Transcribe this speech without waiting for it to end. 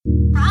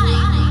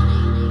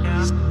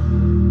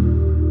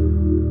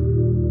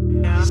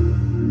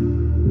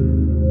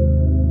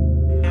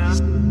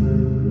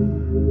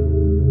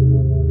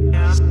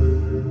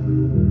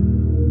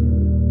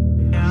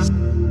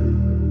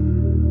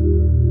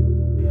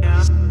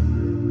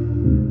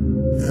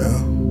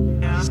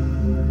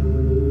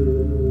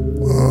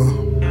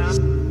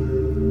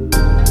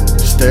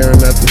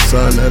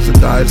sun as it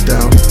dies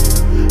down.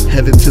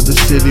 Headed to the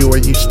city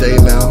where you stay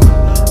now.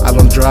 I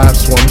don't drive,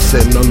 so I'm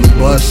sitting on the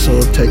bus, so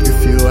it'll take a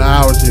few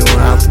hours. You don't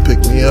have to pick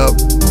me up.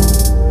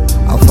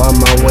 I'll find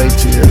my way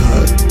to your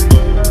hut.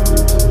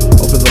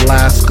 Over the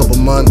last couple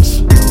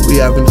months, we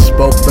haven't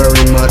spoke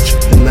very much,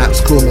 and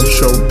that's cool. I'm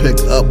sure we'll pick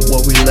up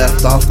what we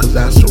left off, cause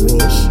that's the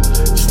rules.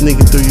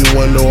 Sneaking through your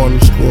window on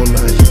the school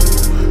night,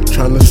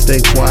 trying to stay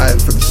quiet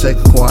for the sake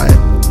of quiet.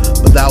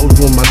 But that was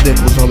when my dick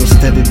was on a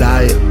steady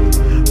diet.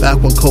 Back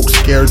when coke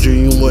scared you,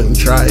 you wouldn't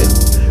try it.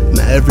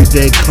 Now every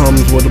day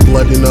comes with a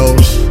bloody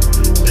nose,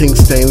 pink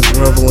stains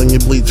revel in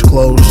your bleached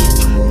clothes.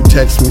 You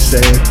text me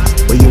saying,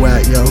 where you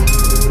at, yo?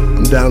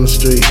 I'm down the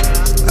street,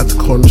 at the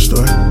corner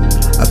store.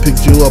 I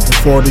picked you up a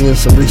 40 and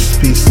some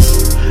Reese's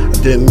Pieces. I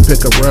didn't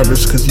pick up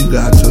rubbers cause you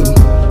got to them.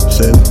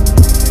 Said,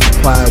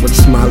 reply with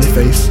a smiley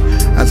face.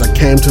 As I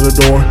came to the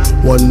door,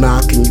 one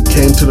knock and you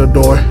came to the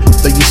door.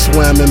 Then you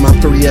swam in my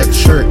 3X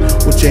shirt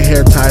with your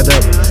hair tied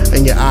up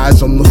and your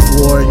eyes on the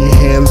floor and your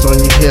hands on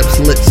your hips.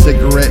 Lit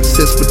cigarette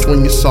sits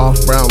between your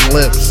soft brown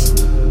lips.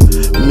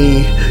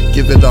 Me,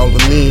 give it all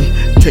to me.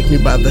 Take me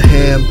by the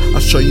hand,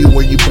 I'll show you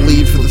where you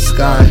bleed for the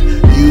sky.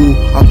 You,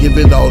 I'll give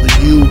it all to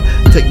you.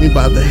 Take me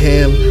by the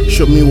hand,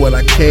 show me what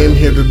I came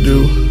here to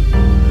do.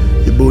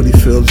 Your booty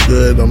feels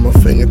good on my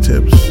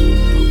fingertips.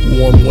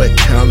 Warm, wet,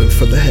 counted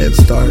for the head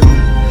start.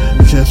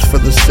 Just for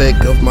the sake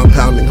of my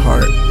pounding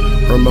heart.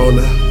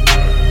 Ramona,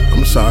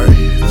 I'm sorry.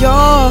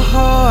 Your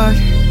heart,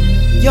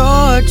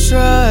 your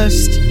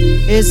trust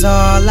is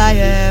all I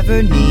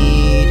ever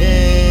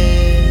needed.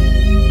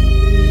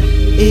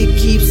 It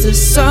keeps the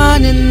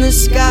sun in the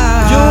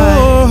sky.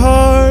 Your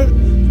heart,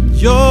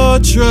 your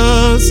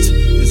trust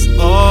is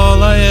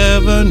all I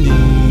ever needed.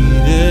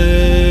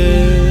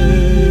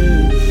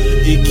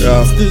 It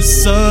keeps the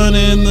sun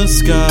in the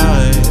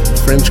sky.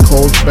 French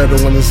cold's better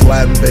when it's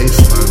Latin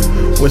based.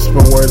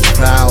 Whisper words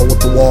foul what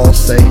the walls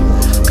say,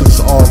 cause it's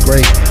all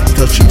great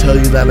until she tell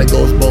you that it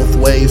goes both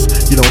ways.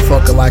 You don't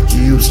fuck her like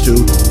you used to,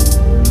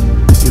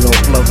 cause you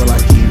don't love her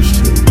like you used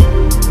to.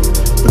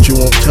 But you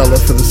won't tell her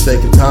for the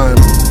sake of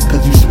time, cause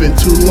you spent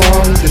too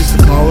long just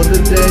to call it a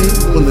day.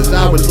 When there's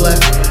hours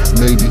left,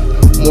 maybe.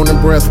 Morning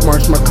breath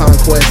marks my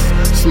conquest.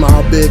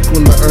 Smile big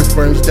when the earth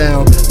burns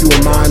down. You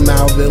are mine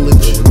now,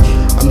 village.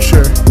 I'm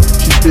sure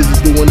she's busy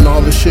doing all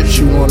the shit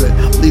she wanted.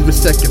 Leave a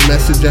second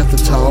message at the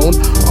tone.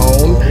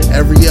 Own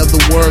every other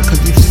word,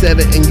 cause you said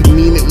it and you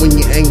mean it when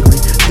you're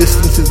angry.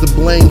 Distance is the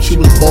blame. She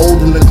was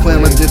bold in the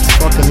claim. I just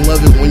fucking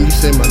love it when you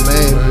say my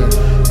name.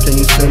 Can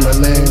you say my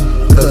name?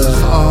 Cause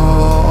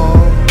all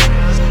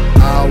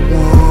I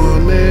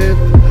wanted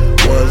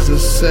was a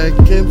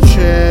second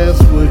chance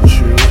with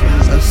you.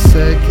 A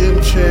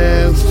second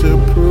chance to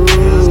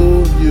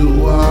prove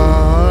you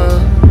are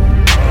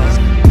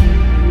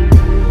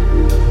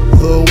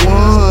the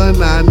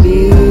one I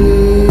need.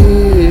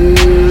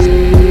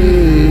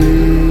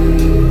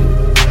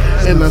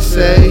 And I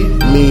say,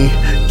 me,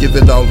 give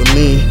it all to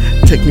me.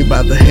 Take me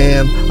by the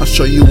hand, I'll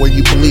show you where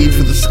you bleed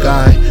for the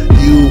sky.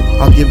 You,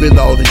 I'll give it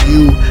all to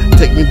you.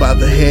 Take me by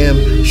the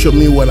hand, show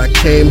me what I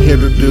came here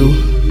to do.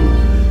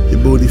 Your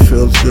booty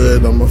feels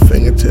good on my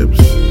fingertips.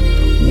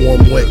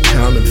 Warm, wet,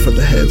 counted for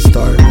the head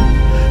start.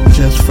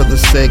 Just for the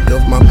sake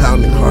of my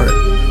pounding heart.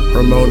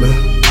 Ramona,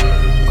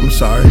 I'm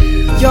sorry.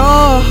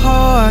 Your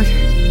heart,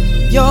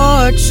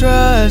 your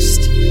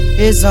trust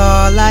is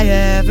all I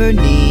ever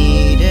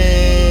needed.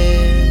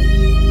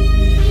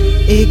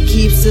 It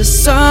keeps the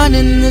sun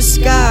in the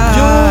sky.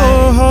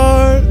 Your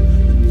heart,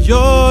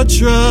 your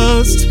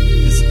trust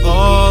is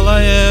all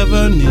I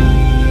ever needed.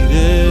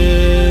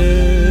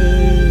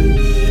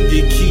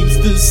 It keeps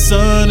the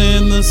sun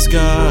in the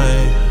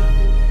sky.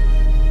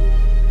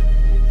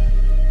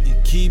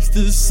 It keeps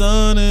the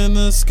sun in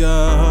the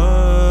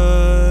sky.